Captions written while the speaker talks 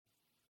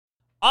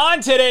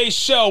On today's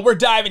show, we're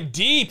diving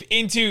deep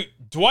into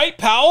Dwight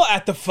Powell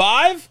at the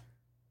 5.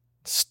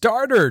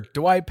 Starter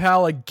Dwight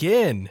Powell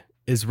again.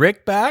 Is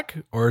Rick back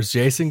or is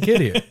Jason Kidd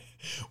here?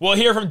 We'll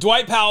hear from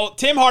Dwight Powell,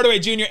 Tim Hardaway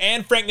Jr.,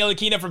 and Frank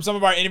Ntilikina from some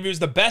of our interviews.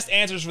 The best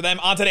answers for them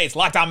on today's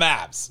Locked On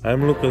Mavs.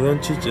 I'm Luka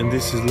Doncic, and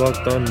this is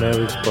Locked On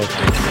Mavericks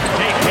podcast.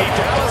 Hey,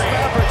 Dallas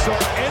Mavericks are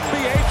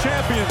NBA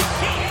champions.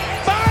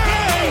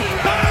 Bang!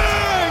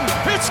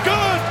 Bang! It's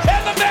good!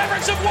 And the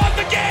Mavericks have won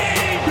the game!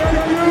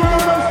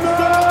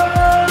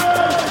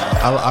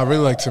 I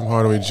really like Tim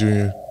Hardaway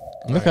Jr.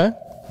 Okay.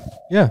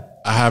 Yeah.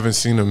 I haven't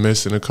seen him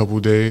miss in a couple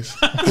days.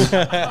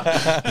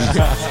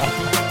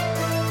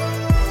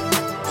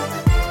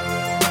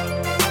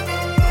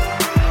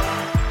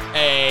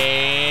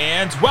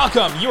 And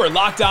welcome. You are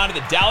locked on to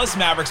the Dallas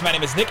Mavericks. My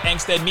name is Nick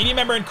Engstead, media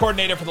member and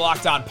coordinator for the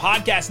Locked On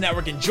Podcast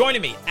Network. And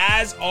joining me,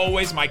 as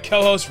always, my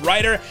co-host,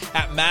 writer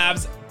at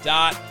Mavs.com.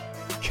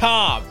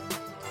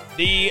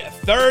 The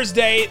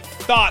Thursday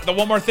thought, the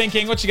one more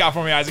thinking. What you got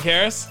for me, Isaac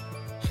Harris?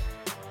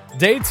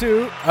 Day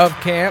 2 of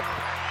camp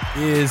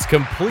is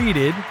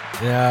completed.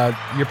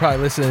 You're probably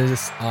listening to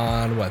this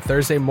on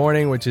Thursday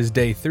morning, which is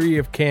day 3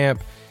 of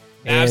camp.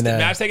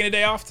 Mavs taking a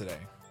day off today.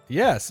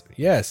 Yes.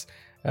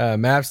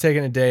 Mavs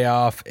taking a day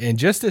off. And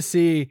just to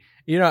see,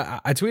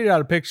 I tweeted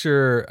out a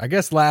picture, I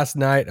guess last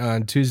night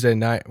on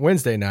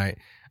Wednesday night,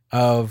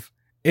 of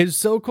it's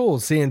so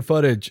cool seeing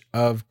footage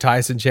of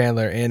Tyson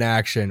Chandler in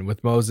action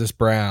with Moses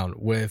Brown,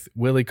 with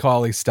Willie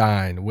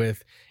Cauley-Stein,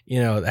 with,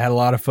 had a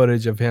lot of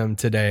footage of him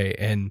today.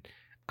 And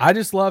I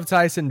just love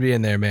Tyson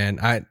being there, man.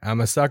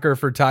 I'm a sucker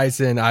for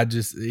Tyson.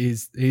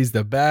 He's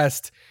the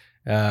best.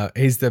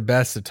 He's the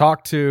best to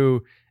talk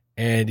to.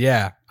 And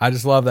yeah, I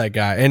just love that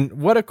guy.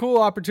 And what a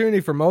cool opportunity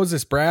for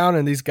Moses Brown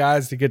and these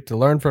guys to get to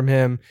learn from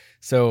him.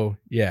 So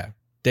yeah,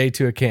 day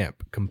 2 of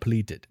camp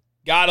completed.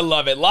 Gotta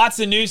love it.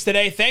 Lots of news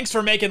today. Thanks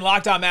for making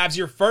Locked On Mavs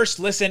your first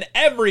listen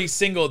every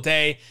single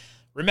day.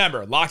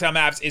 Remember, Locked On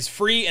Mavs is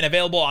free and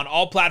available on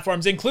all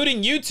platforms,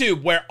 including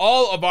YouTube, where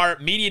all of our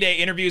Media Day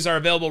interviews are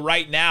available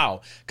right now.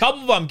 A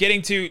couple of them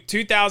getting to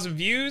 2,000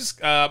 views.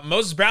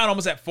 Moses Brown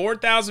almost at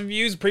 4,000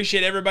 views.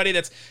 Appreciate everybody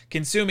that's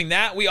consuming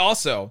that. We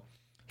also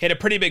hit a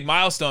pretty big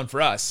milestone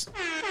for us.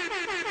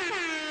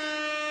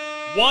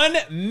 1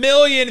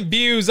 million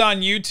views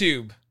on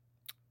YouTube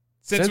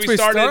since we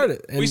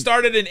started. We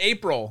started in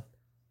April.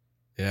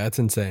 Yeah, that's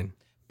insane.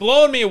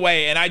 Blowing me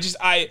away. And I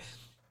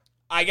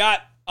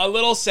got a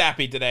little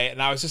sappy today,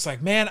 and I was just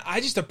like, man,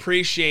 I just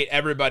appreciate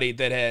everybody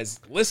that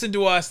has listened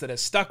to us, that has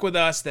stuck with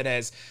us, that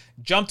has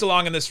jumped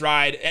along in this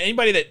ride.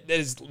 Anybody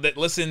that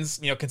listens,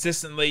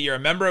 consistently, you're a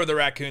member of the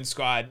Raccoon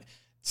Squad.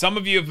 Some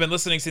of you have been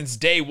listening since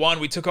day 1.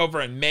 We took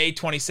over in May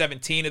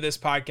 2017 of this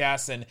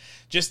podcast, and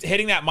just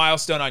hitting that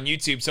milestone on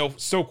YouTube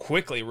so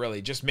quickly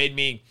really just made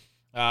me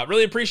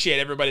really appreciate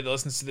everybody that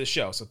listens to this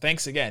show. So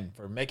thanks again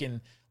for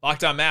making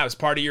Locked On Mavs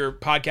part of your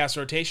podcast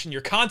rotation,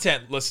 your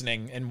content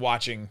listening and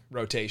watching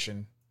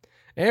rotation.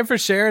 And for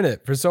sharing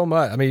it for so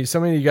much. I mean,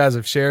 so many of you guys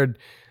have shared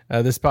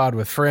this pod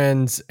with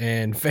friends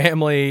and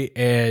family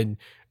and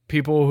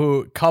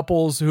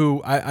couples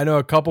who I know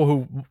a couple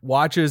who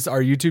watches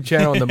our YouTube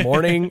channel in the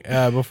morning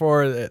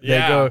before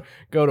they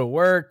go to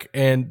work,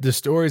 and the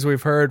stories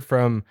we've heard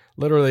from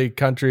literally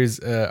countries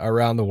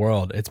around the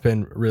world. It's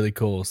been really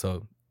cool.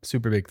 So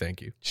super big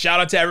thank you. Shout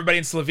out to everybody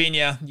in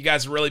Slovenia. You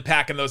guys are really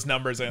packing those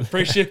numbers in.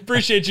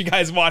 Appreciate you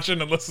guys watching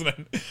and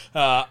listening.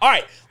 All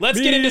right, let's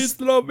get into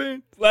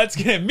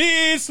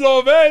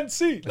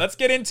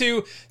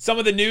some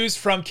of the news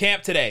from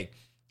camp today.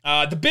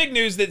 The big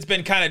news that's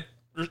been kind of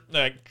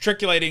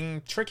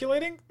circulating.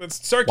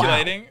 It's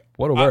circulating. Wow.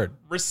 What a word.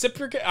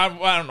 Reciprocate. I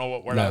don't know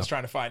what word I was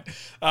trying to find.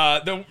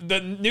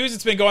 The news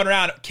that's been going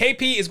around.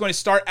 KP is going to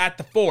start at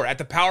the 4, at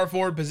the power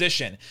forward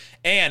position.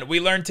 And we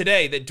learned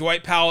today that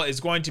Dwight Powell is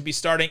going to be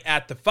starting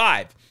at the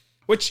 5,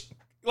 which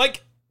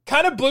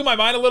kind of blew my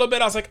mind a little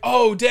bit. I was like,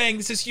 oh, dang,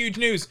 this is huge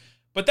news.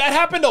 But that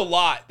happened a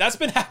lot. That's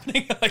been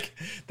happening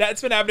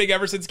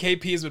ever since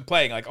KP has been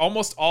playing.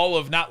 Almost all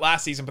of, not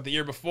last season, but the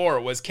year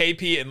before, was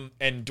KP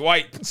and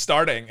Dwight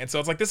starting. And so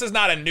it's this is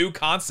not a new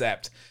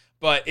concept,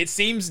 but it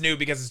seems new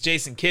because it's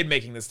Jason Kidd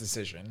making this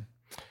decision.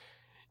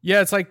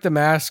 Yeah, it's like The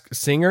Masked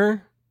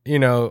Singer,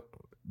 sing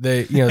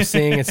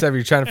and stuff.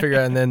 You're trying to figure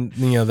out, and then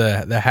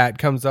the hat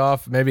comes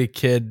off. Maybe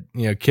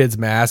Kid's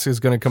mask is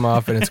going to come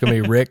off, and it's going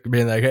to be Rick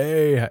being like,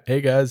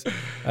 "Hey guys,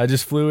 I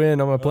just flew in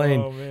on my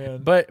plane." Oh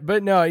man!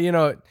 But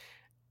no,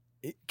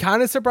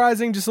 kind of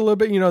surprising, just a little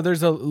bit.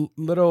 There's a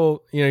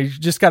little, you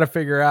just got to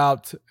figure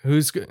out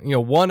who's,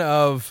 one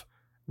of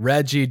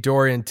Reggie,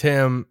 Dorian,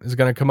 Tim is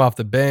going to come off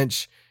the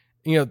bench.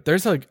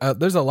 There's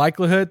a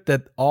likelihood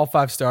that all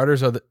 5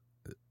 starters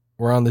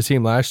were on the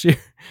team last year.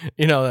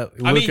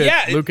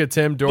 Luka,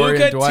 Tim,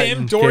 Dorian, Dwight,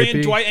 and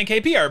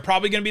KP are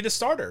probably going to be the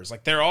starters.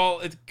 They're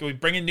all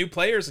bringing new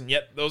players, and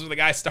yet those are the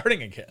guys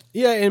starting again.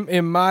 Yeah,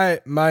 in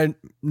my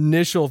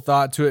initial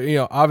thought to it,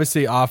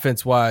 obviously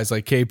offense wise,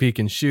 KP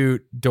can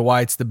shoot.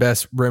 Dwight's the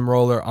best rim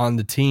roller on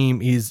the team.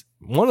 He's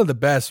one of the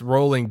best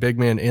rolling big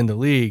men in the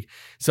league.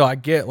 So I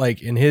get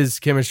like in his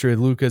chemistry with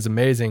Luka is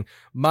amazing.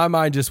 My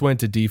mind just went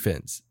to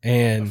defense,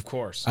 and Of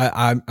course.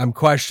 I'm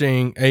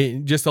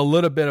questioning just a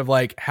little bit of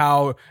like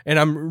how, and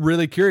I'm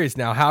really curious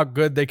now how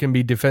good they can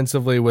be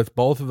defensively with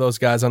both of those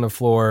guys on the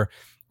floor.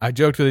 I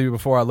joked with you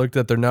before I looked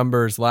at their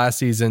numbers last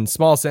season,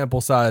 small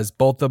sample size,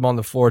 both of them on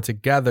the floor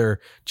together,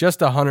 just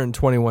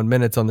 121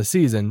 minutes on the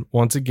season.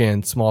 Once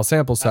again, small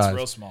sample size. That's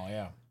real small,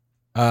 yeah.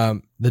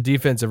 The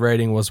defensive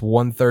rating was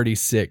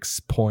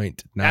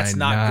 136.99. That's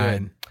not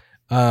good.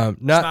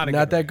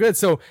 Not that good.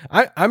 So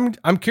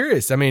I'm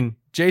curious. I mean,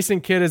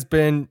 Jason Kidd has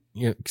been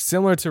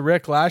similar to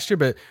Rick last year,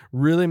 but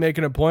really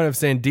making a point of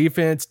saying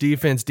defense.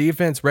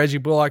 Reggie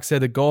Bullock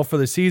said the goal for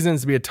the season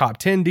is to be a top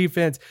 10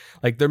 defense.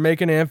 Like they're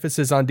making an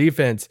emphasis on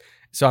defense.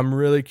 So I'm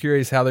really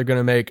curious how they're going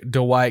to make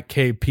Dwight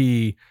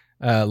KP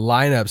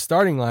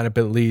starting lineup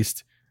at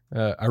least,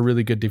 a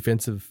really good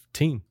defensive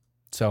team.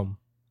 So.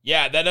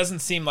 Yeah, that doesn't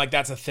seem like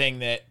that's a thing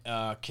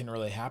that can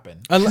really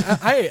happen.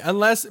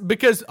 Unless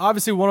because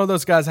obviously one of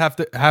those guys have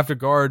to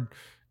guard,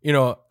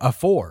 a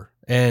 4.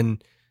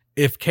 And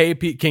if is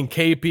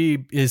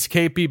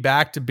KP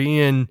back to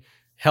being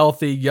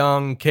healthy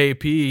young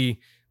KP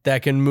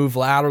that can move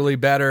laterally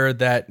better,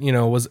 that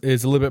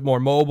is a little bit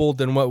more mobile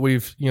than what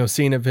we've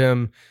seen of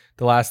him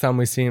the last time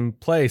we see him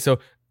play. So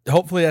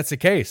hopefully that's the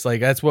case. Like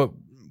that's what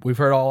we've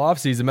heard all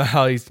offseason about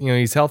how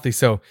he's healthy.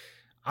 So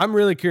I'm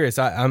really curious.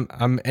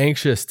 I'm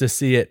anxious to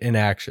see it in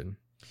action.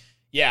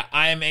 Yeah,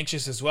 I am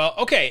anxious as well.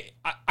 Okay,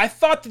 I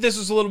thought that this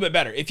was a little bit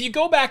better. If you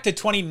go back to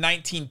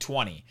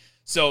 2019-20,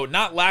 so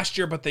not last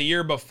year but the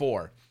year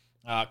before,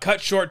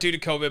 cut short due to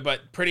COVID,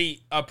 but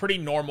a pretty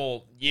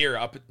normal year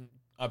up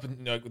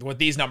what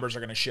these numbers are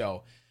going to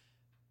show.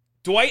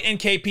 Dwight and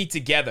KP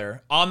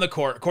together on the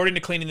court, according to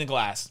Cleaning the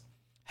Glass,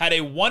 had a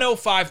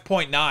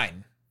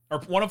 105.9 or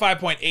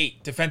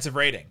 105.8 defensive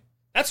rating.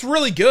 That's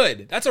really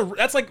good. That's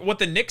like what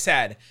the Knicks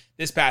had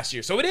this past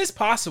year. So it is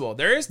possible.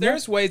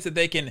 There's ways that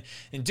they can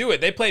do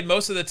it. They played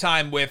most of the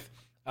time with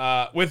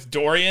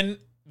Dorian,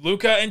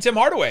 Luka, and Tim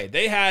Hardaway.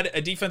 They had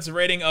a defensive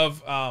rating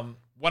of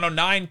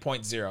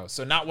 109.0,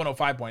 so not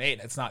 105.8.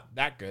 It's not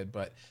that good,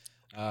 but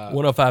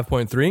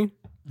 105.3.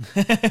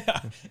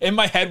 In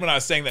my head when I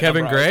was saying that,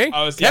 Kevin number, Gray.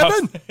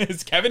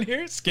 Is Kevin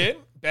here? Skin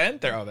Ben?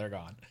 They're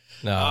gone.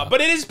 No. But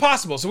it is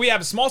possible. So we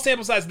have a small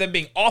sample size of them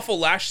being awful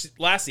last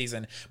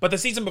season. But the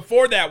season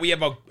before that, we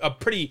have a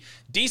pretty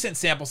decent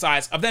sample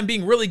size of them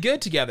being really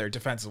good together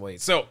defensively.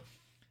 So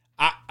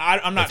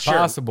I'm not sure.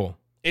 It's possible.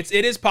 It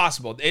is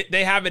possible.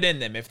 They have it in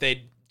them if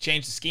they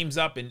change the schemes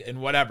up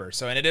and whatever.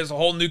 So, and it is a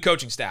whole new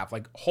coaching staff,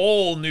 like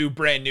whole new,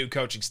 brand new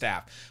coaching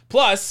staff.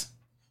 Plus,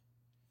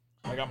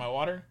 I got my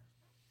water.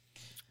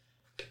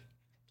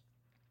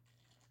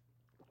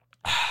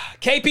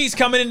 KP's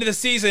coming into the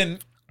season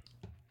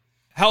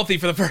healthy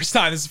for the first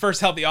time. This is the first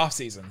healthy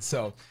offseason.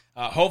 So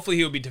hopefully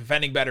he will be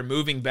defending better,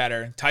 moving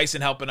better.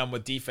 Tyson helping them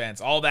with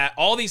defense.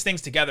 All these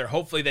things together,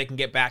 hopefully they can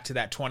get back to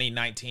that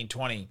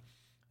 2019-20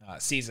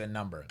 season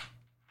number.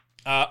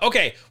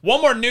 Okay, one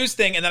more news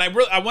thing, and then I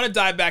want to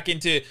dive back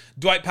into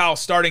Dwight Powell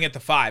starting at the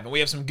 5. And we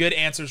have some good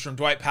answers from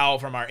Dwight Powell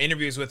from our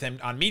interviews with him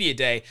on Media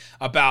Day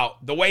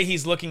about the way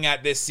he's looking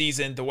at this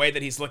season, the way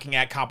that he's looking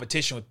at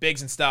competition with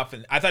bigs and stuff.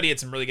 And I thought he had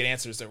some really good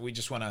answers that we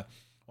just want to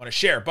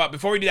share. But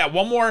before we do that,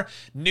 one more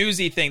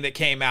newsy thing that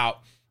came out.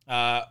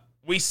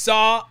 We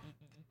saw,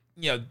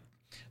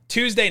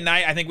 Tuesday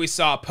night, I think we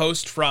saw a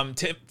post from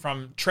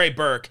Trey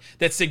Burke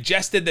that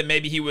suggested that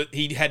maybe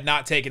he had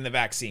not taken the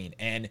vaccine.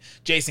 And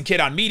Jason Kidd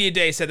on Media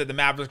Day said that the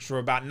Mavericks were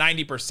about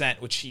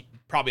 90%, which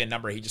probably a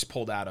number he just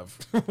pulled out of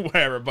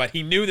whatever. But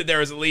he knew that there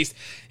was at least,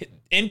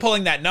 in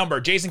pulling that number,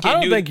 Jason Kidd knew.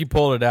 I don't think he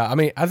pulled it out. I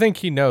mean, I think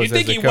he knows. You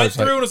think he went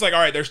through and was like, all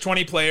right, there's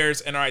 20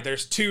 players, and all right,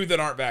 there's 2 that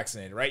aren't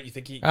vaccinated, right? You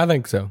think he? I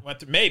think so. Went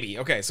through, maybe.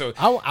 Okay, so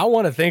I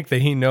want to think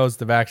that he knows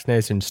the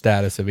vaccination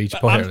status of each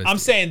player. I'm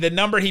saying the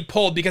number he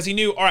pulled because he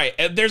knew, all right,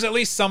 there's at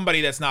least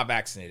somebody that's not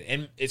vaccinated,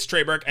 and it's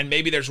Trey Burke, and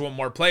maybe there's one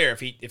more player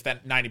if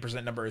that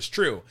 90% number is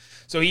true.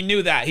 So he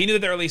knew that. He knew that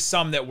there were at least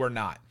some that were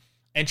not.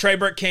 And Trey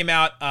Burke came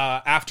out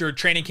after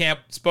training camp,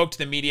 spoke to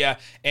the media,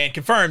 and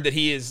confirmed that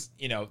he is,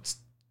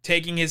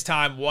 taking his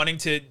time, wanting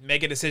to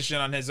make a decision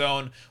on his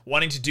own,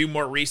 wanting to do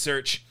more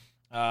research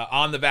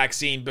on the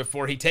vaccine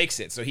before he takes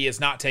it. So he has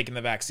not taken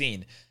the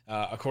vaccine,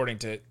 according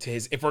to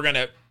his. If we're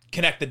gonna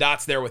connect the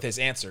dots there with his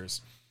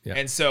answers, yeah.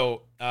 And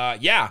so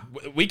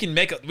we can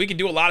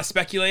do a lot of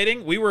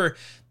speculating.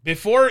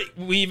 Before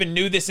we even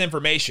knew this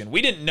information,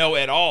 we didn't know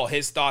at all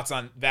his thoughts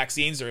on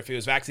vaccines or if he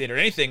was vaccinated or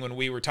anything when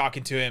we were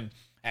talking to him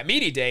at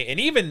Media Day. And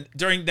even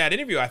during that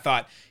interview, I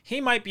thought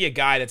he might be a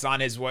guy that's on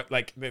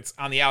that's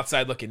on the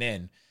outside looking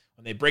in.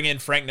 When they bring in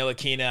Frank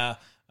Ntilikina,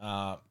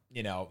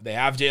 they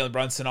have Jalen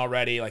Brunson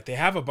already. Like, they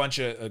have a bunch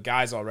of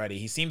guys already.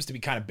 He seems to be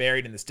kind of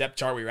buried in the depth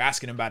chart. We were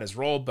asking him about his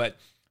role, but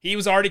he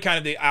was already kind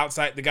of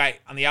the guy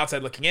on the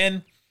outside looking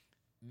in.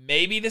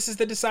 Maybe this is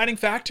the deciding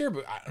factor,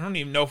 but I don't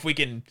even know if we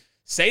can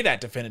say that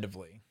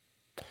definitively.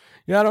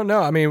 Yeah, I don't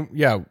know. I mean,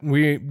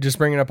 we just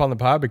bring it up on the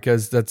pod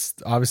because that's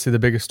obviously the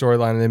biggest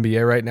storyline in the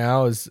NBA right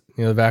now is,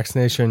 the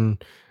vaccination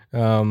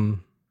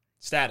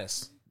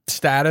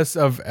status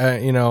of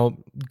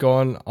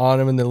going on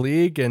him in the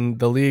league and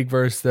the league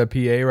versus the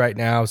PA right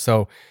now.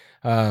 So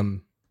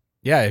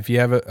if you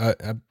have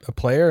a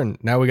player, and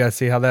now we got to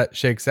see how that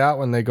shakes out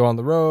when they go on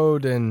the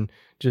road, and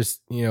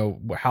just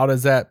how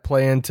does that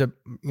play into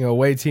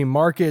away team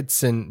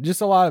markets and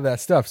just a lot of that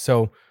stuff.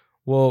 So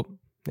we'll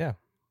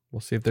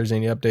see if there's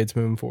any updates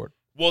moving forward.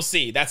 We'll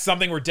see. That's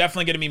something we're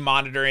definitely going to be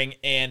monitoring.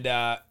 And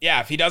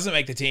if he doesn't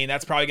make the team,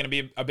 that's probably going to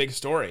be a big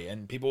story.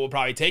 And people will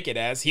probably take it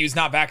as he was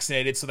not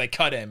vaccinated, so they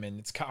cut him and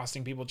it's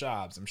costing people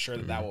jobs. I'm sure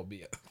that will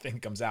be a thing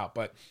that comes out.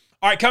 But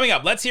all right, coming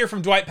up, let's hear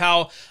from Dwight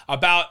Powell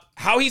about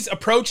how he's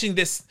approaching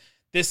this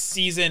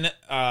season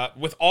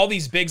with all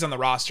these bigs on the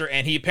roster.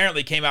 And he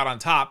apparently came out on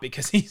top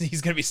because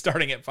he's going to be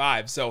starting at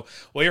 5. So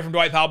we'll hear from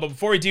Dwight Powell. But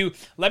before we do,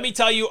 let me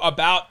tell you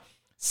about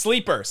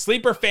Sleeper.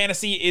 Sleeper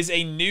Fantasy is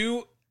a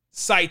new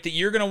site that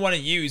you're going to want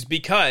to use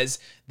because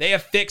they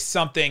have fixed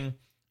something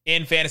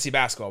in fantasy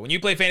basketball. When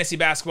you play fantasy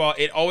basketball,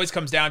 it always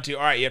comes down to,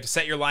 all right, you have to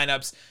set your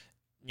lineups,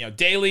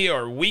 daily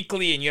or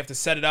weekly, and you have to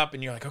set it up,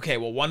 and you're like, okay,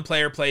 well, one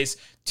player plays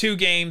 2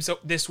 games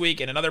this week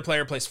and another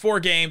player plays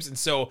 4 games. And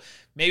so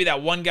maybe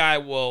that one guy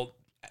will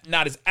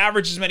not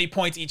average as many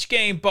points each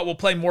game, but will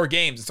play more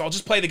games. So I'll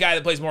just play the guy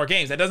that plays more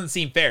games. That doesn't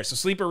seem fair. So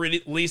Sleeper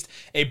released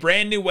a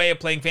brand new way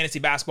of playing fantasy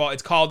basketball.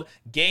 It's called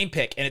Game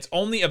Pick, and it's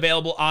only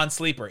available on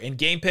Sleeper. In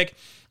Game Pick,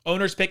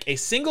 owners pick a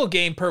single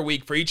game per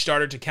week for each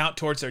starter to count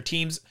towards their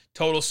team's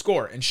total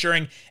score,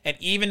 ensuring an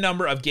even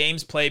number of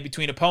games played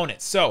between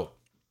opponents. So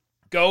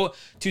go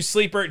to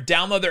Sleeper,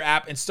 download their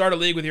app, and start a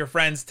league with your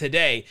friends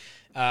today.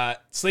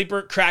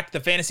 Sleeper cracked the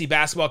fantasy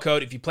basketball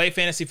code. If you play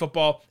fantasy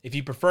football, if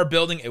you prefer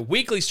building a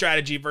weekly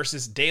strategy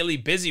versus daily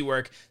busy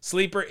work,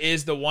 Sleeper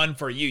is the one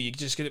for you. You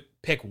just get to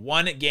pick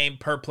one game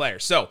per player.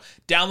 So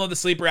download the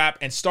Sleeper app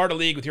and start a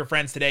league with your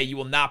friends today. You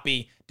will not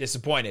be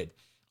disappointed.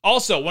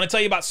 Also, want to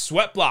tell you about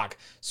Sweatblock.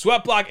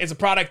 Sweatblock is a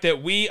product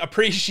that we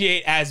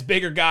appreciate as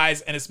bigger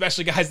guys, and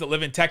especially guys that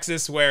live in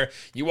Texas, where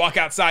you walk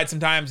outside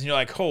sometimes and you're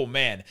like, oh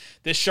man,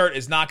 this shirt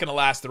is not going to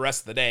last the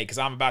rest of the day because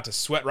I'm about to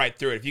sweat right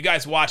through it. If you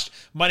guys watched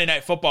Monday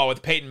Night Football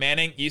with Peyton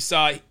Manning, you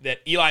saw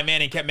that Eli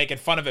Manning kept making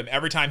fun of him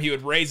every time he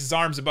would raise his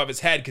arms above his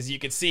head because you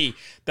could see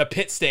the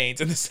pit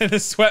stains and the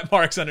sweat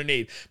marks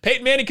underneath.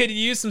 Peyton Manning could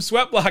use some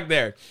Sweatblock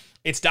there.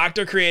 It's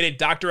doctor created,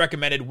 doctor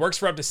recommended, works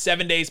for up to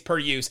 7 days per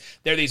use.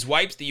 They're these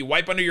wipes that you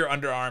wipe under your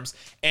underarms,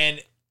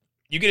 and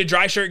you get a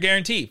dry shirt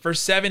guarantee for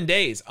 7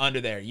 days under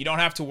there. You don't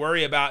have to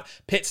worry about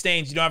pit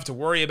stains. You don't have to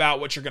worry about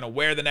what you're going to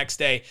wear the next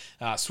day.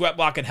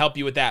 Sweatblock can help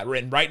you with that.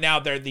 And right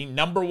now, they're the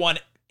 #1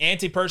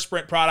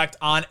 antiperspirant product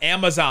on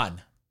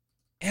Amazon.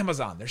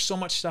 There's so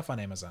much stuff on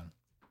Amazon.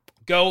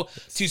 Go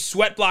to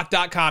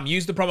sweatblock.com,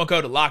 use the promo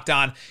code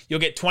LOCKEDON.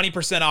 You'll get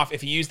 20% off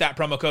if you use that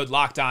promo code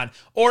LOCKEDON.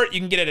 Or you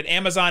can get it at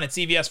Amazon and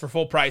CVS for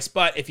full price.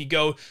 But if you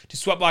go to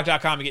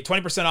sweatblock.com, you get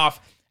 20% off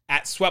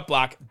at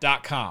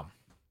sweatblock.com.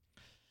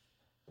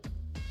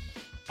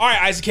 All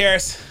right, Isaac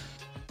Harris,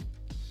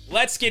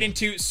 let's get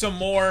into some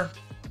more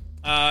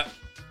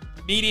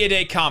Media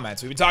Day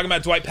comments. We've been talking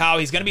about Dwight Powell.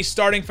 He's going to be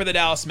starting for the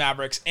Dallas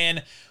Mavericks.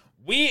 And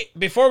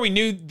before we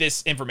knew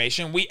this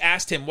information, we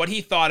asked him what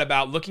he thought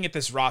about looking at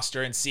this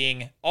roster and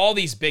seeing all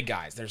these big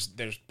guys. There's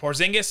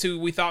Porzingis, who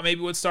we thought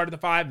maybe would start at the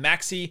 5.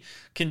 Maxey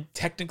can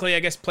technically, I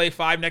guess, play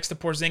 5 next to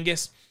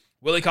Porzingis.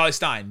 Willie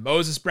Cauley-Stein,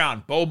 Moses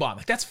Brown,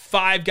 Boban. That's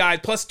 5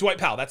 guys, plus Dwight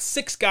Powell. That's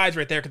 6 guys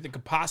right there that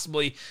could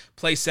possibly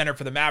play center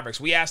for the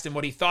Mavericks. We asked him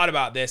what he thought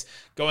about this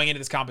going into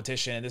this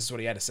competition, and this is what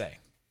he had to say.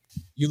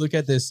 You look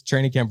at this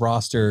training camp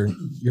roster,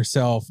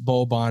 yourself,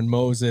 Boban,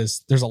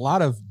 Moses, there's a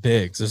lot of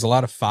bigs. There's a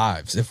lot of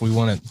 5s if we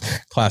want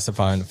to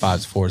classify into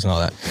 5s, 4s, and all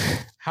that.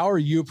 How are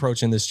you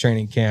approaching this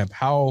training camp?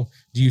 How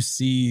do you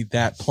see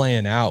that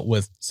playing out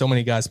with so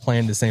many guys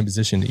playing the same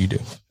position that you do?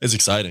 It's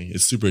exciting.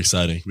 It's super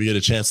exciting. We get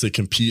a chance to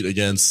compete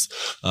against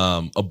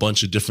a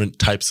bunch of different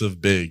types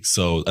of bigs.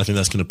 So I think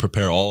that's going to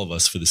prepare all of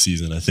us for the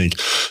season. I think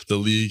the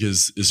league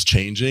is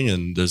changing,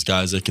 and there's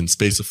guys that can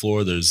space the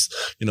floor. There's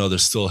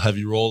still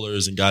heavy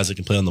rollers and guys that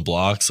can play on the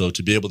block. So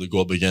to be able to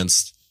go up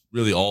against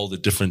really all the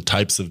different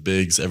types of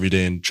bigs every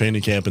day in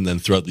training camp and then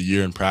throughout the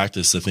year in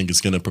practice, I think it's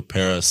going to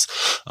prepare us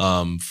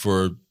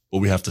for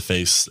what we have to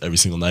face every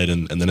single night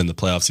and then in the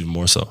playoffs even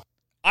more so.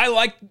 I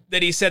like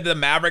that he said the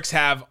Mavericks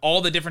have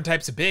all the different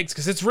types of bigs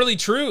because it's really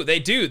true. They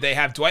do. They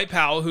have Dwight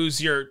Powell,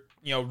 who's your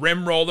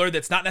rim roller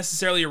that's not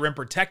necessarily a rim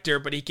protector,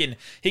 but he can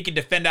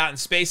defend out in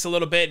space a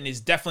little bit, and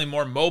he's definitely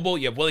more mobile.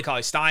 You have Willie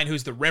Cauley-Stein,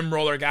 who's the rim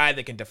roller guy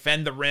that can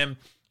defend the rim.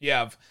 You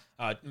have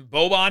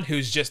Boban,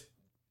 who's just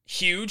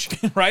huge,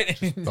 right?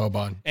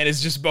 Boban. And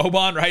it's just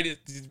Boban, right?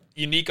 It's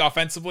unique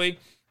offensively.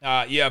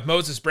 You have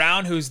Moses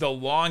Brown, who's the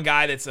long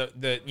guy that's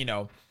the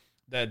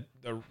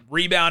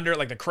rebounder,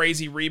 like the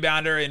crazy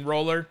rebounder and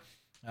roller.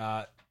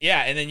 And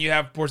then you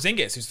have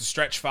Porzingis, who's the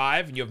stretch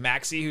 5, and you have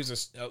Maxey,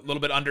 who's a little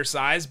bit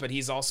undersized, but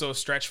he's also a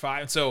stretch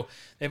 5. And so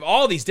they have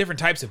all these different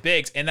types of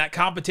bigs, and that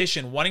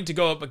competition, wanting to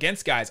go up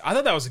against guys, I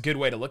thought that was a good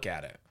way to look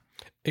at it.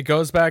 It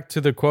goes back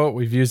to the quote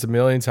we've used a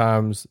million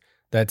times.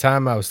 That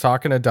time I was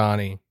talking to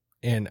Donnie,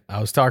 and I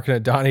was talking to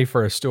Donnie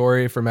for a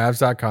story for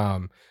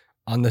Mavs.com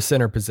on the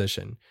center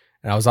position.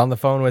 And I was on the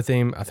phone with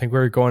him. I think it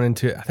was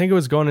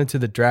going into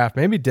the draft,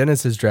 maybe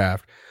Dennis's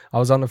draft. I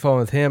was on the phone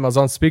with him. I was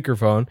on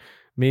speakerphone,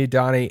 me,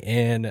 Donnie,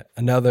 and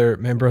another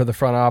member of the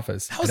front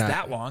office. That was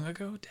that long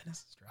ago,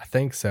 Dennis's draft? I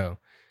think so.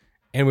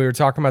 And we were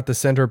talking about the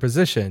center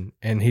position.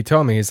 And he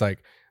told me, he's like,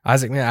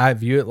 Isaac, man, I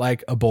view it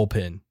like a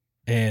bullpen.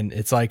 And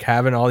it's like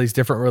having all these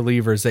different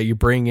relievers that you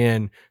bring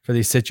in for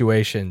these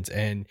situations.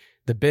 And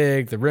the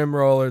big, the rim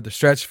roller, the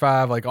stretch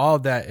five, like all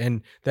of that.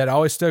 And that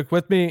always stuck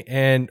with me.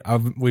 And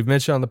we've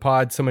mentioned on the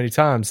pod so many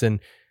times, and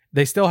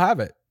they still have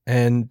it.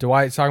 And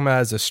Dwight's talking about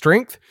it as a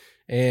strength.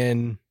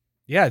 And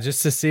yeah,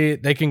 just to see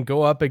they can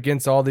go up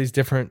against all these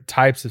different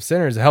types of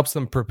centers. It helps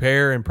them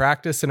prepare and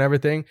practice and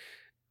everything.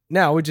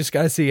 Now we just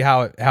got to see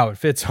how it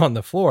fits on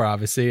the floor,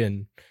 obviously.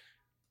 And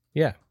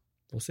yeah,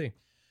 we'll see.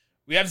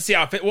 We have to see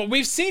how it fits. Well,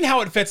 we've seen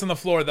how it fits on the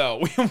floor,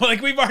 though.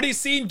 We've already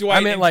seen Dwight.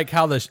 I meant like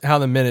how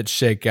the minutes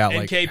shake out,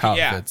 like KP, how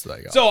it fits.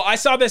 Like, so I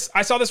saw this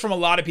from a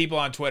lot of people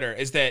on Twitter,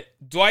 is that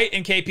Dwight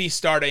and KP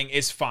starting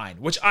is fine,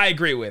 which I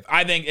agree with.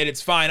 I think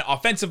it's fine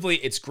offensively.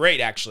 It's great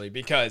actually,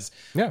 because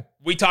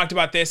we talked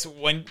about this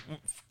when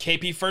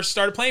KP first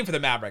started playing for the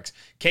Mavericks.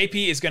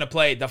 KP is going to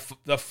play the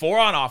 4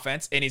 on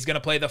offense, and he's going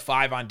to play the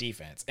 5 on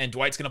defense, and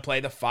Dwight's going to play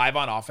the 5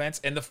 on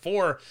offense and the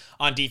 4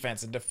 on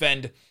defense and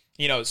defend,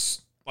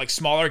 like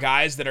smaller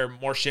guys that are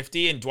more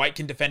shifty, and Dwight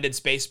can defend in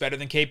space better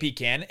than KP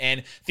can.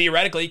 And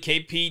theoretically,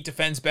 KP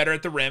defends better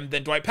at the rim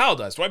than Dwight Powell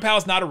does. Dwight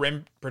Powell's not a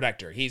rim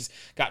protector. He's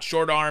got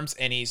short arms,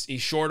 and he's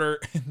shorter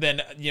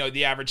than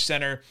the average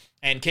center,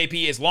 and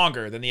KP is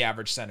longer than the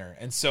average center.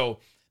 And so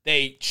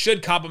they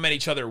should complement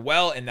each other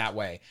well in that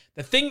way.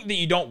 The thing that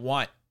you don't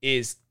want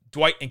is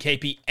Dwight and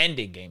KP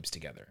ending games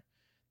together.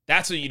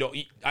 That's what you don't.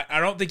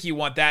 I don't think you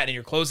want that in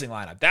your closing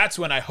lineup. That's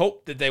when I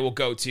hope that they will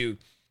go to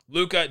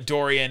Luka,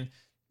 Dorian,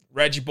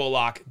 Reggie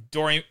Bullock,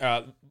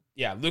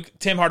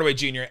 Tim Hardaway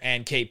Jr.,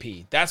 and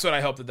KP. That's what I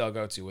hope that they'll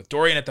go to, with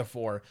Dorian at the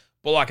 4,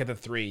 Bullock at the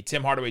 3,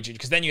 Tim Hardaway Jr.,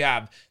 because then you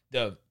have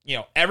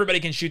everybody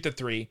can shoot the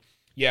 3.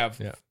 You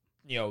have,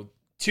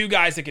 2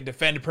 guys that can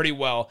defend pretty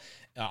well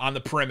on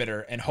the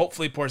perimeter, and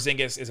hopefully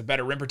Porzingis is a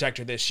better rim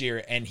protector this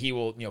year, and he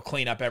will,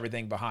 clean up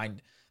everything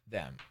behind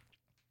them.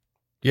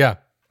 Yeah,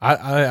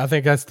 I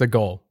think that's the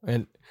goal.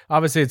 And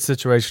obviously it's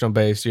situational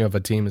based. If a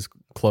team is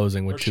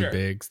closing with 2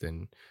 bigs,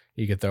 then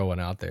you could throw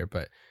one out there,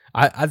 but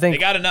I think they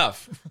got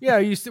enough. Yeah,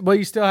 you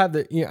still have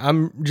the.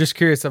 I'm just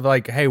curious of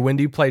like, hey, when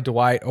do you play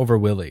Dwight over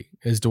Willie?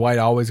 Is Dwight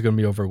always going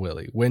to be over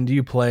Willie? When do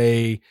you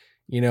play,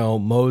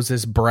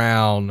 Moses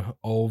Brown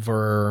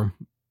over,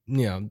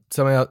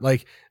 somebody else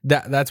like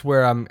that? That's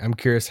where I'm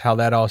curious how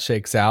that all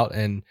shakes out.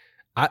 And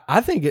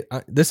I think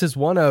this is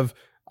one of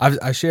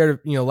I shared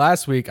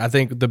last week. I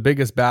think the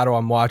biggest battle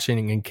I'm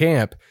watching in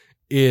camp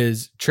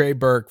is Trey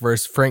Burke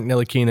versus Frank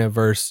Ntilikina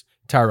versus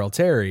Tyrell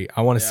Terry.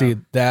 I want to see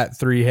that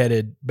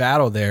 3-headed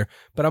battle there,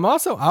 but I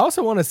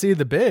also want to see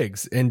the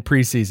bigs in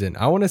preseason.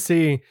 I want to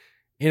see,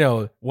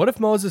 what if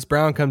Moses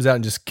Brown comes out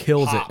and just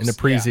kills it in the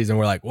preseason? Yeah.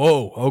 We're like,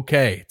 whoa,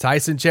 okay,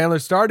 Tyson Chandler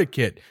starter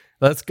kit.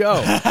 Let's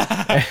go.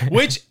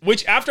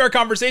 which after our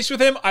conversation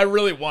with him, I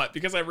really want,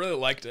 because I really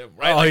liked him.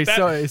 Right? Oh, like he's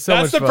that's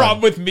so the fun.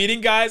 problem with meeting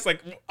guys.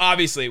 Like,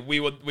 obviously,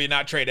 we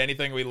not trade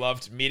anything. We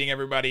loved meeting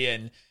everybody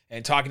and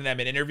talking to them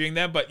and interviewing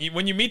them. But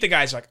when you meet the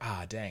guys, you're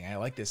like, dang, I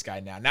like this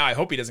guy now. Now I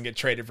hope he doesn't get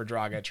traded for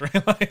Dragic.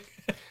 Right?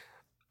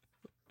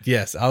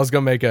 Yes, I was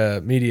going to make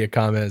a media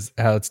comment as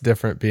how it's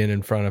different being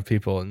in front of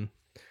people and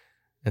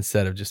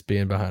instead of just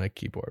being behind a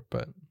keyboard.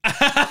 But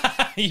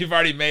you've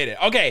already made it.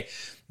 Okay,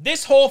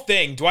 this whole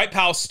thing, Dwight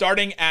Powell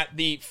starting at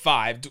the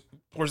 5,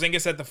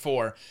 Porzingis at the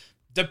 4,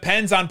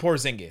 depends on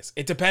Porzingis.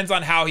 It depends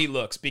on how he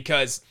looks,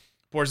 because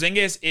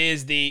Porzingis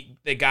is the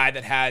guy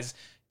that has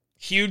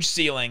huge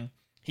ceiling.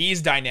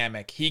 He's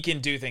dynamic. He can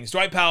do things.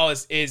 Dwight Powell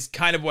is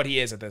kind of what he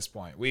is at this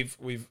point.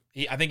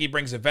 I think he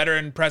brings a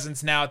veteran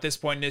presence now at this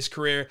point in his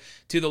career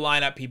to the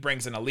lineup. He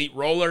brings an elite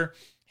roller.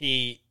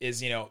 He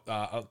is,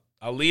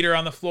 a leader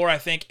on the floor, I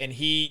think, and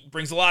he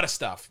brings a lot of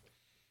stuff.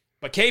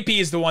 But KP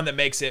is the one that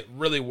makes it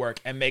really work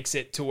and makes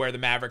it to where the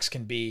Mavericks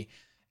can be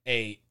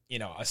a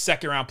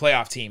second-round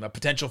playoff team, a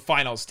potential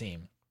finals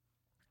team.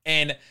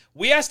 And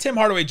we asked Tim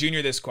Hardaway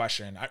Jr. this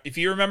question. If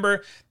you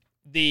remember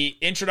the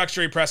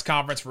introductory press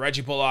conference for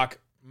Reggie Bullock,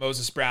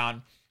 Moses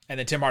Brown, and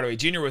then Tim Hardaway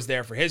Jr. was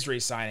there for his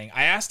re-signing,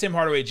 I asked Tim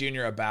Hardaway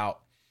Jr.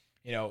 about,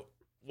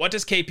 what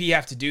does KP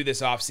have to do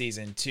this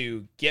offseason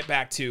to get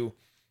back to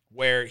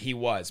where he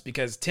was?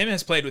 Because Tim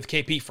has played with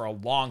KP for a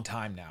long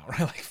time now, right?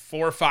 Like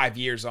 4 or 5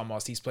 years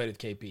almost he's played with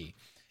KP.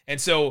 And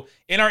so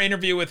in our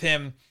interview with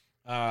him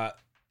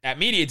at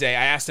Media Day,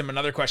 I asked him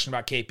another question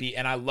about KP,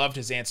 and I loved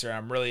his answer.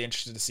 I'm really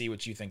interested to see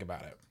what you think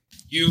about it.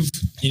 You've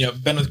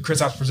been with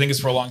Kristaps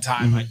Porzingis for a long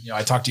time.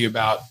 I talked to you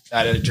about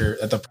that editor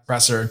at the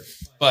presser,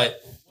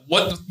 but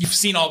what you've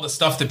seen all the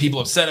stuff that people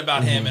have said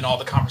about him and all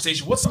the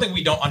conversation. What's something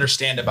we don't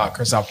understand about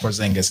Kristaps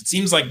Porzingis? It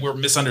seems like we're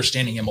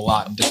misunderstanding him a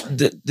lot.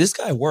 This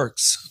guy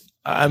works.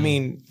 I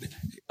mean,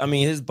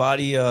 his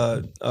body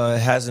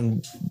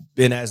hasn't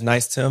been as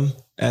nice to him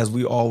as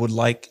we all would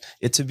like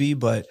it to be.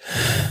 But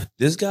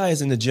this guy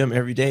is in the gym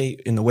every day,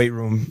 in the weight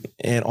room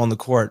and on the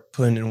court,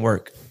 putting in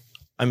work.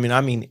 I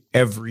mean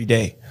every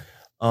day.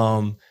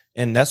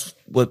 And that's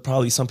what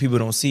probably some people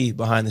don't see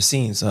behind the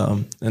scenes,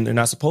 and they're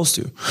not supposed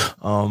to.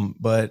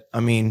 But I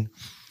mean,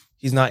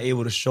 he's not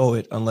able to show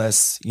it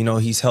unless,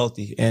 he's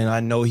healthy. And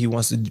I know he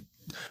wants to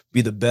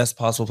be the best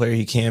possible player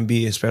he can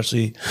be,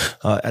 especially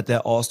at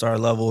that all-star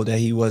level that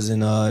he was in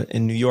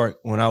New York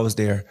when I was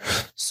there.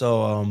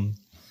 So,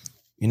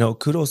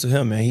 kudos to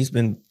him, man. He's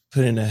been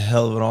putting in a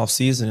hell of an off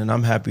season, and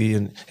I'm happy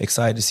and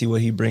excited to see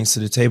what he brings to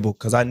the table,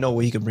 because I know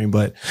what he can bring,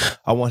 but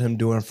I want him to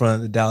do it in front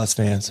of the Dallas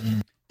fans.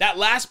 That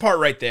last part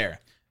right there,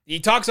 he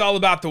talks all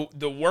about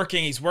the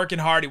working. He's working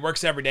hard. He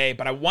works every day,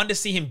 but I want to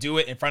see him do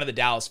it in front of the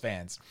Dallas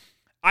fans.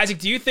 Isaac,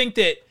 do you think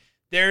that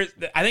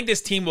I think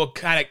this team will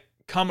kind of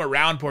come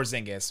around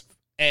Porzingis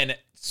and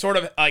sort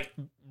of like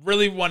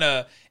really want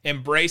to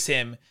embrace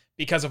him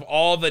because of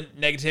all the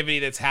negativity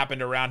that's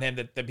happened around him,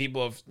 that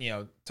people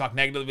have, talked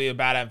negatively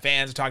about him,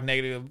 fans have talked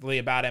negatively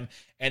about him,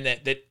 and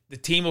that the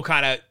team will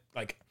kind of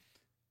like,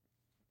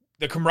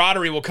 the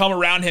camaraderie will come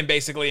around him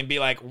basically and be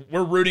like,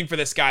 we're rooting for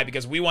this guy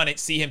because we want to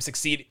see him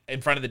succeed in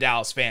front of the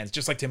Dallas fans,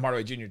 just like Tim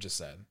Hardaway Jr. just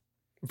said.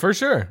 For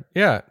sure.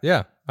 Yeah,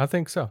 I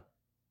think so.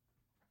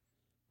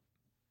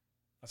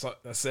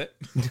 That's it.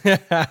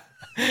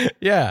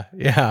 yeah.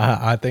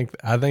 I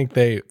think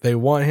they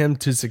want him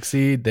to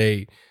succeed.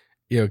 They,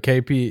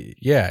 KP.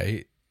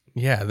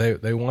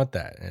 They want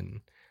that,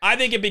 and I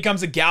think it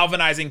becomes a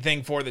galvanizing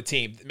thing for the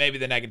team. Maybe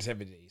the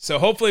negativity. So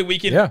hopefully we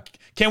can. Yeah.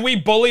 Can we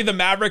bully the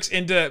Mavericks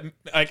into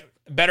like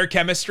better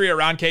chemistry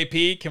around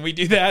KP? Can we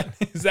do that?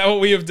 Is that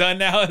what we have done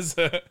now as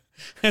a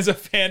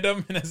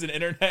fandom and as an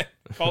internet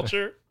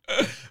culture?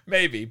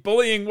 Maybe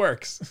bullying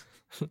works.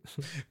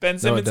 Ben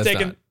Simmons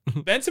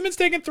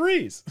taking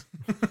threes.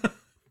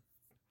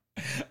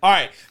 All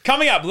right,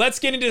 coming up, let's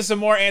get into some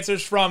more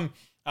answers from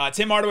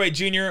Tim Hardaway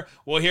Jr.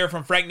 We'll hear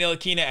from Frank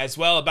Ntilikina as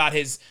well about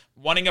his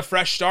wanting a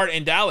fresh start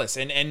in Dallas,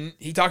 and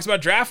he talks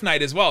about draft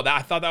night as well.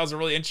 I thought that was a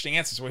really interesting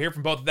answer, so we'll hear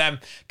from both of them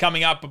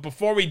coming up. But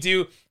before we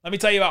do, let me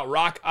tell you about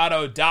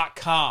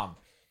RockAuto.com.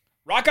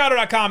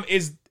 RockAuto.com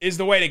is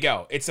the way to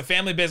go. It's a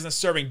family business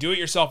serving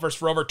do-it-yourselfers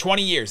for over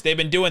 20 years. They've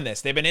been doing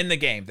this. They've been in the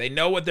game. They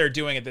know what they're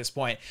doing at this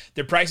point.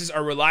 Their prices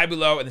are reliably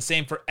low and the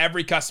same for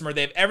every customer.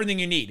 They have everything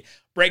you need.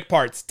 Brake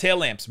parts, tail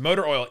lamps,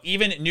 motor oil,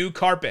 even new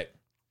carpet.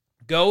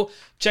 Go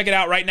check it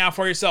out right now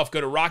for yourself.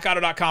 Go to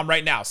rockauto.com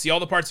right now. See all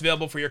the parts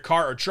available for your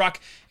car or truck,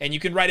 and you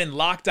can write in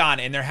Locked On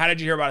in their How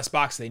Did You Hear About Us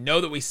box. They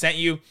know that we sent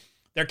you.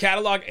 Their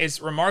catalog is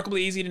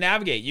remarkably easy to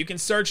navigate. You can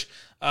search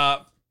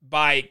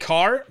by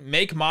car,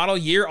 make, model,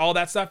 year, all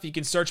that stuff. You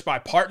can search by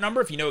part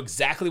number if you know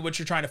exactly what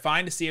you're trying to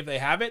find to see if they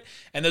have it,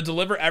 and they'll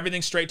deliver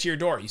everything straight to your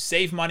door. You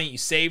save money, you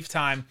save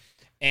time,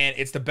 and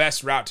it's the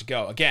best route to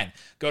go. Again,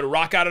 go to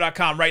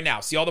rockauto.com right now.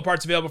 See all the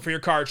parts available for your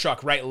car or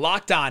truck. Write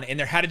Locked On in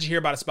their How Did You Hear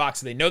About Us box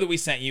so they know that we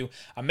sent you.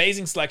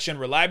 Amazing selection,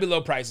 reliably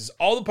low prices,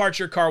 all the parts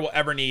your car will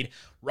ever need.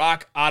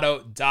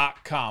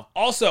 rockauto.com.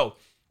 Also, I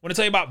want to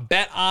tell you about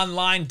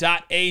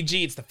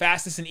betonline.ag. It's the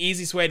fastest and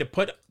easiest way to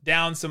put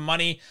down some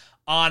money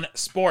on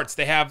sports.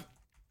 They have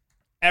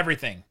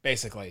everything,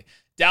 basically.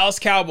 Dallas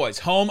Cowboys,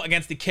 home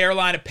against the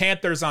Carolina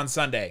Panthers on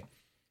Sunday.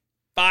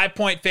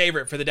 5-point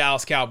favorite for the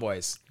Dallas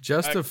Cowboys.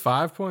 Just a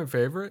 5-point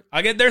favorite?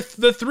 Again, they're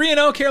the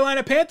 3-0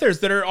 Carolina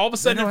Panthers that are all of a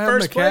sudden in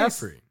first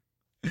place.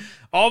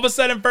 All of a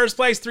sudden, first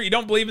place. You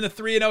don't believe in the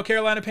 3-0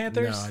 Carolina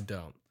Panthers? No, I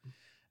don't.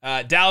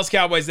 Dallas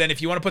Cowboys, then,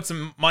 if you want to put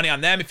some money on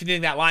them, if you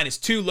think that line is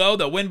too low,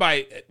 they'll win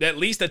by at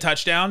least a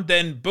touchdown,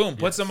 then boom,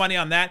 put some money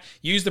on that.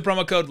 Use the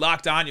promo code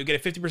Locked On. You'll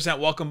get a 50%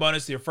 welcome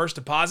bonus to your first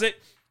deposit.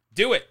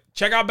 Do it.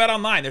 Check out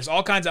BetOnline. There's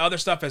all kinds of other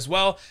stuff as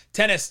well.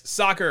 Tennis,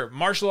 soccer,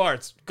 martial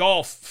arts,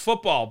 golf,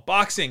 football,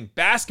 boxing,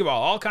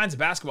 basketball, all kinds of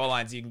basketball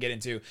lines you can get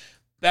into.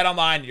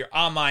 BetOnline, your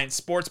online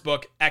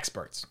sportsbook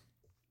experts.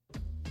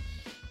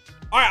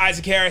 All right,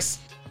 Isaac Harris.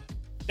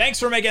 Thanks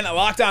for making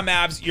Locked On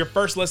Mavs your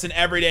first listen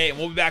every day, and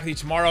we'll be back with you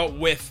tomorrow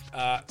with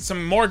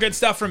some more good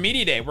stuff from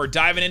Media Day. We're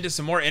diving into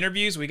some more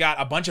interviews. We got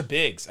a bunch of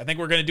bigs. I think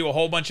we're going to do a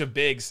whole bunch of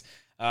bigs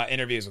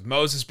interviews with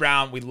Moses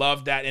Brown. We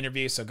loved that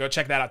interview, so go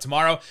check that out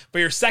tomorrow. For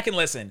your second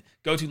listen,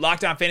 go to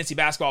Locked On Fantasy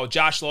Basketball with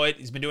Josh Lloyd.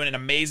 He's been doing an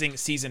amazing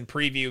season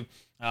preview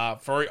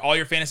for all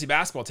your fantasy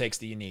basketball takes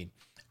that you need.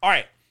 All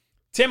right,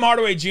 Tim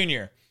Hardaway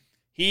Jr.,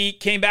 he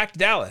came back to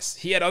Dallas.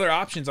 He had other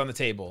options on the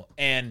table,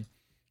 and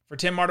for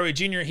Tim Hardaway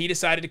Jr., he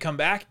decided to come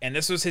back, and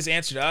this was his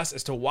answer to us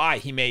as to why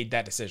he made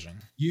that decision.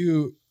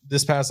 You,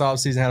 this past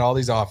offseason, had all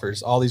these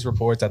offers, all these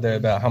reports out there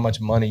about how much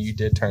money you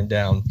did turn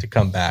down to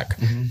come back.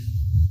 Mm-hmm.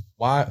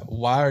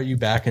 Why are you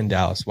back in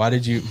Dallas? Why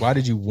did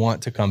you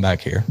want to come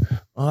back here?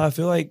 I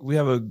feel like we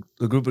have a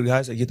group of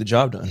guys that get the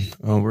job done.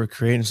 We're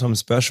creating something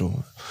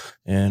special,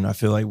 and I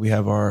feel like we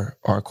have our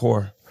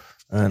core,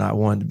 and I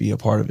wanted to be a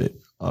part of it.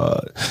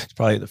 It's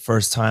probably the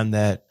first time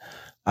that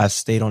I've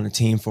stayed on the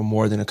team for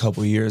more than a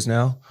couple of years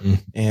now.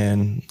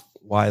 And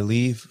why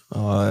leave?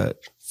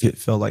 It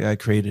felt like I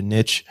created a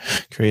niche,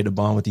 created a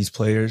bond with these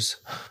players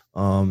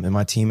and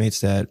my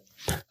teammates that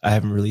I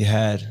haven't really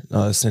had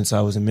since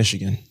I was in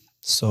Michigan.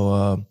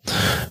 So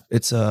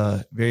it's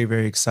very,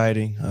 very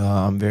exciting.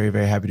 I'm very,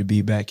 very happy to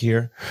be back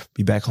here,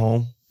 be back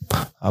home.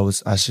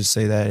 I should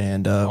say that.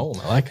 And I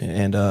like it.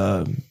 And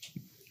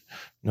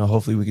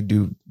hopefully we could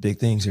do big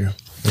things here.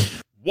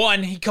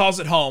 1, he calls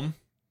it home.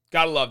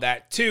 Gotta love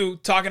that. 2,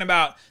 talking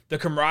about the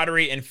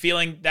camaraderie and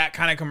feeling that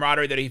kind of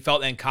camaraderie that he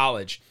felt in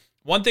college.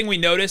 One thing we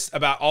noticed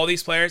about all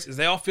these players is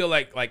they all feel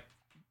like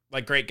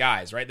great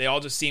guys, right? They all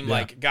just seem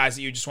like guys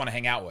that you just want to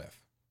hang out with.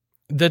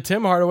 The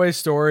Tim Hardaway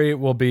story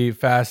will be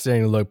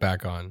fascinating to look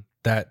back on.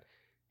 That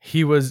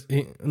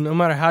no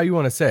matter how you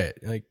want to say it,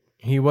 like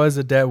he was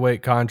a dead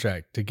weight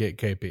contract to get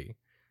KP,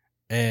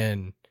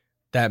 and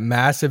that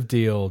massive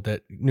deal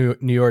that New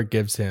York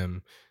gives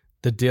him,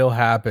 the deal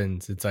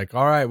happens. It's like,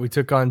 all right, we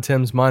took on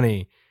Tim's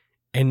money,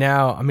 and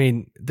now, I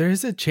mean,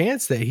 there's a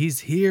chance that he's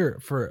here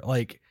for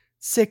like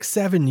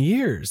 6-7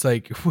 years,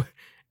 like,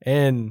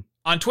 and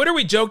on Twitter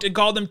we joked and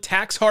called him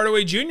Tax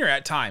Hardaway Jr.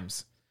 at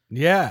times.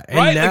 Yeah. And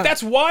right? Now, like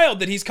that's wild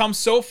that he's come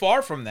so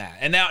far from that.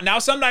 And now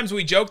sometimes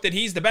we joke that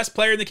he's the best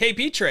player in the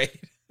KP trade.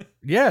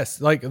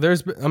 Yes. Like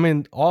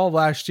all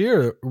last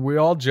year, we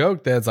all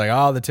joked that it's like,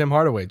 oh, the Tim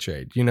Hardaway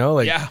trade,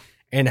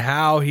 and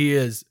how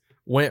he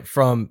went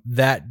from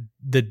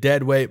the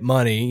dead weight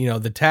money,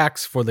 the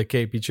tax for the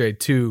KP trade,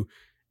 to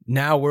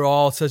now we're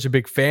all such a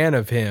big fan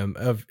of him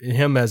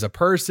as a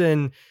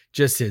person,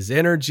 just his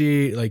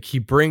energy. Like he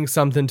brings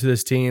something to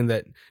this team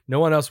that no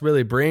one else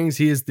really brings.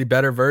 He is the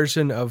better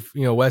version of,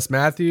 Wes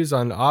Matthews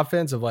on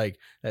offense, of like,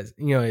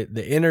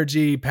 the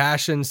energy,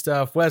 passion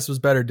stuff. Wes was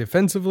better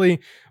defensively,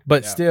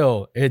 but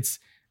still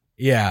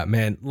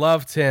man,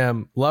 loved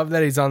him. Love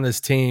that he's on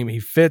this team.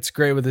 He fits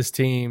great with this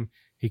team.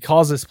 He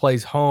calls this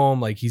place home.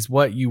 Like he's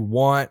what you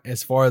want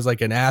as far as like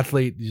an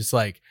athlete, just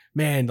like,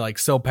 man, like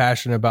so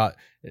passionate about,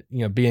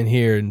 being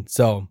here. And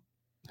so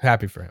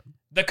happy for him.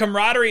 The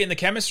camaraderie and the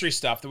chemistry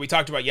stuff that we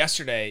talked about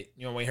yesterday,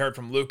 when we heard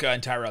from Luka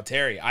and Tyrell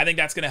Terry, I think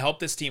that's going to help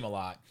this team a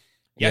lot.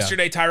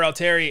 Yesterday, Tyrell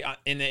Terry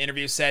in the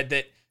interview said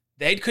that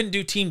they couldn't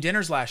do team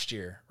dinners last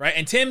year, right?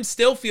 And Tim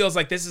still feels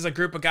like this is a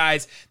group of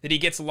guys that he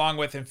gets along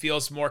with and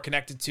feels more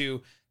connected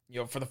to,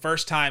 for the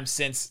first time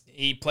since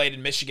he played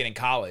in Michigan in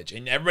college.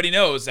 And everybody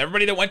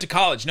that went to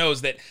college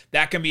knows that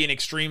can be an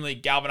extremely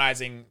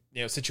galvanizing,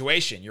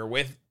 situation. You're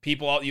with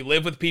people, you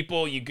live with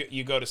people,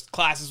 you go to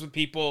classes with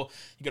people,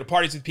 you go to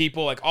parties with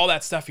people, like all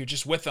that stuff. You're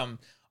just with them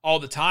all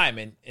the time.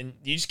 And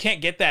you just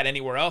can't get that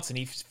anywhere else. And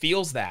he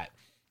feels that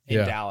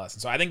in Dallas.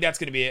 And so I think that's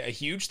going to be a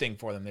huge thing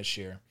for them this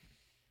year.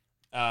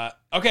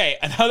 Okay.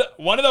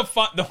 One of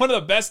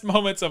the best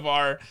moments of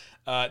our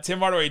Tim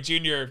Hardaway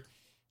Jr.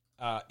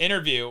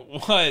 Interview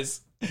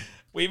was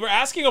we were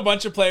asking a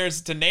bunch of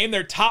players to name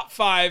their top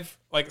 5,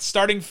 like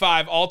starting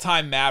 5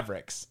 all-time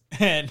Mavericks,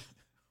 and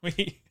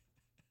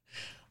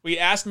we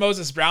asked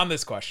Moses Brown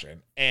this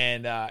question,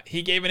 and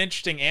he gave an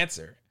interesting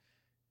answer.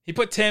 He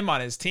put Tim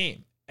on his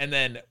team, and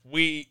then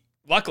we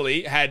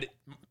luckily had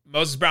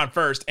Moses Brown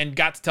first and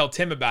got to tell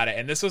Tim about it.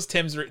 And this was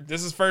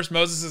this is first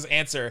Moses's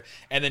answer,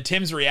 and then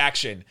Tim's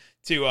reaction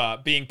to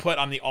being put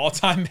on the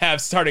all-time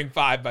Mavs starting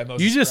 5 by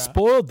Moses. You just Brown.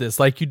 spoiled this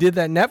like you did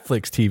that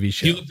Netflix TV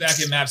show. You look back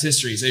at Mavs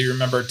history, say you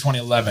remember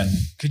 2011.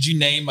 Could you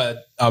name a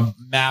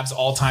Mavs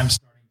all-time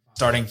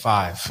starting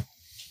 5?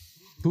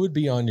 Who would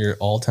be on your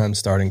all-time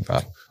starting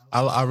 5?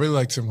 I really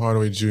like Tim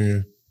Hardaway Jr.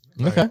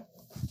 Okay.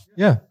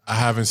 Yeah. I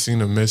haven't seen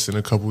him miss in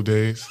a couple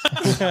days.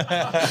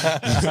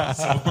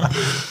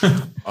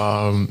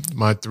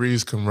 My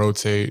threes can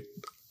rotate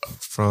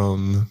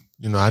from,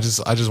 I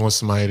just want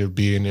somebody to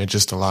be in there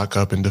just to lock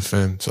up and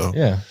defend. So,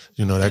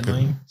 that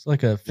could. It's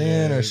like a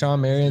Finn or Sean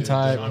Marion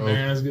type. Sean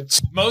Marion is good.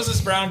 Moses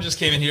Brown just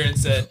came in here and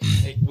said,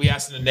 hey, we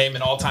asked him to name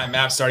an all-time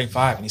Mavs starting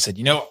 5. And he said,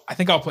 I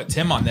think I'll put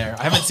Tim on there.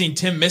 I haven't seen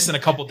Tim miss in a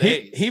couple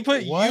days. He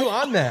put you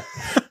on that.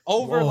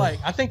 Over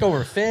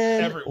over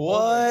Finn.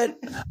 What?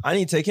 I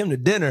need to take him to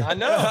dinner. I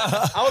know.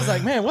 I was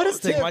like, man, what is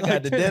take my guy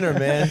to dinner,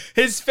 man?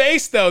 His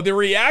face, though, the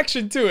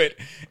reaction to it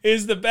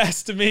is the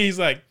best to me. He's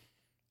like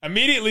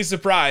immediately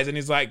surprised, and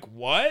he's like,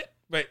 what?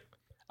 But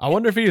I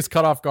wonder if he was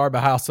caught off guard by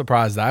how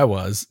surprised I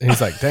was. And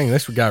he's like, dang,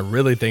 this guy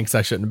really thinks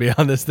I shouldn't be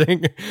on this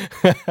thing.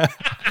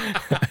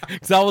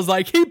 Because I was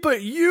like, he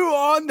put you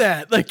on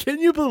that. Like, can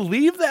you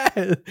believe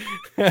that?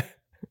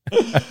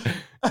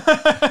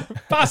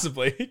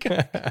 Possibly.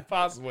 But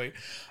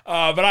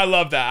I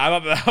love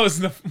that. That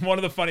was one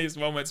of the funniest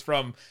moments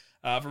from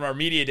our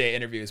media day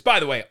interviews. By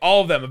the way,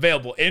 all of them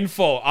available in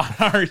full on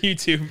our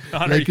YouTube.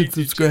 Like and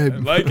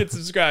subscribe. Like and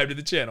subscribe to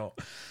the channel.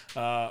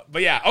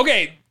 But yeah,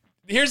 okay.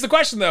 Here's the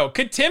question though: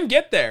 could Tim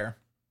get there?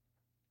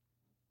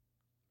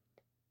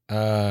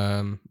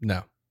 No.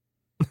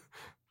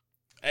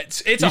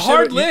 It's a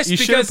hard list. You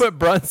should have put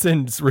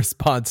Brunson's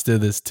response to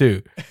this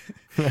too.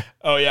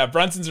 Oh yeah,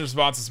 Brunson's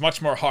response is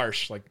much more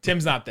harsh. Like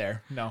Tim's not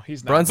there. No,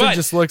 he's not. Brunson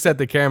just looks at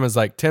the cameras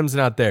like Tim's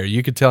not there.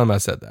 You could tell him I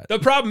said that. The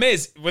problem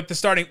is with the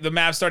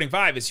Mavs starting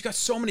 5 is you got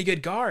so many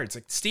good guards.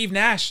 Like Steve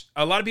Nash.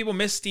 A lot of people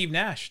miss Steve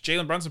Nash.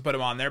 Jalen Brunson put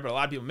him on there, but a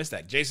lot of people miss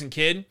that. Jason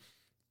Kidd,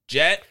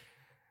 Jet.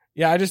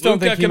 Yeah, I just don't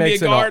think he can be a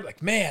makes it guard.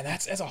 Like, man,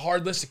 that's a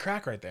hard list to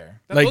crack right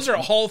there. Those are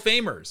Hall of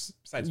Famers.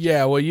 Besides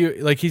yeah, well,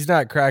 he's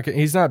not cracking.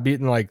 He's not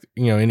beating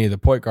any of the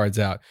point guards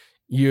out.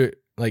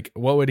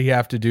 What would he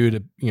have to do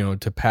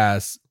to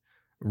pass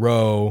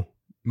Rowe,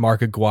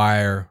 Mark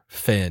Aguirre,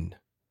 Finn,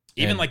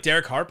 even like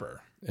Derek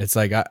Harper? It's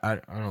like I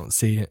don't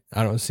see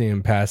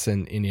him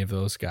passing any of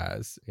those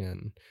guys.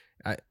 And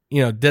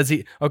does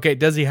he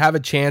have a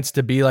chance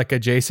to be like a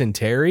Jason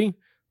Terry?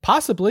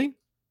 Possibly.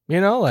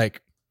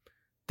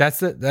 That's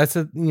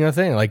the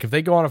thing. Like if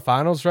they go on a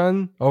finals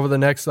run over the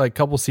next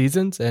couple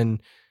seasons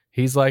and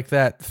he's like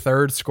that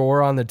third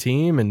scorer on the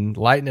team and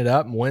lighting it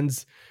up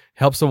and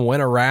helps them win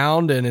a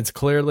round, and it's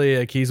clearly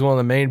like he's one of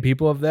the main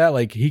people of that,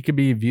 like he could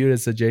be viewed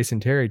as a Jason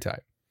Terry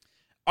type.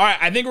 All right,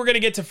 I think we're gonna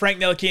get to Frank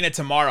Ntilikina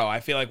tomorrow. I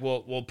feel like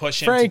we'll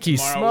push him Frankie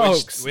to tomorrow.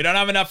 Smokes. We don't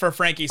have enough for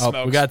Frankie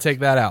Smokes. We gotta take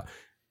that out.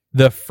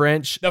 The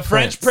French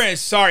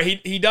Prince.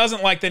 Sorry, he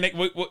doesn't like the nick.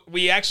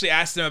 We actually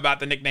asked him about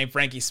the nickname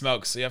Frankie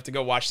Smokes, so you have to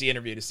go watch the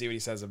interview to see what he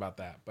says about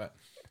that. But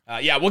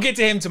we'll get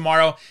to him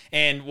tomorrow,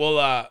 and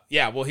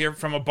we'll hear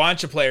from a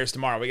bunch of players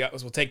tomorrow.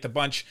 We'll take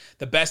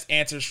the best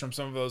answers from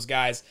some of those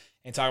guys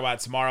and talk about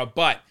it tomorrow.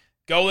 But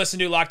go listen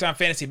to Locked On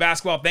Fantasy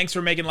Basketball. Thanks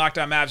for making Locked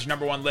On Mavs your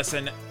number one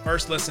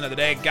first listen of the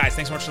day, guys.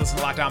 Thanks so much for listening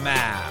to Locked On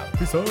Mavs.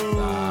 Peace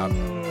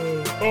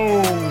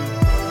out.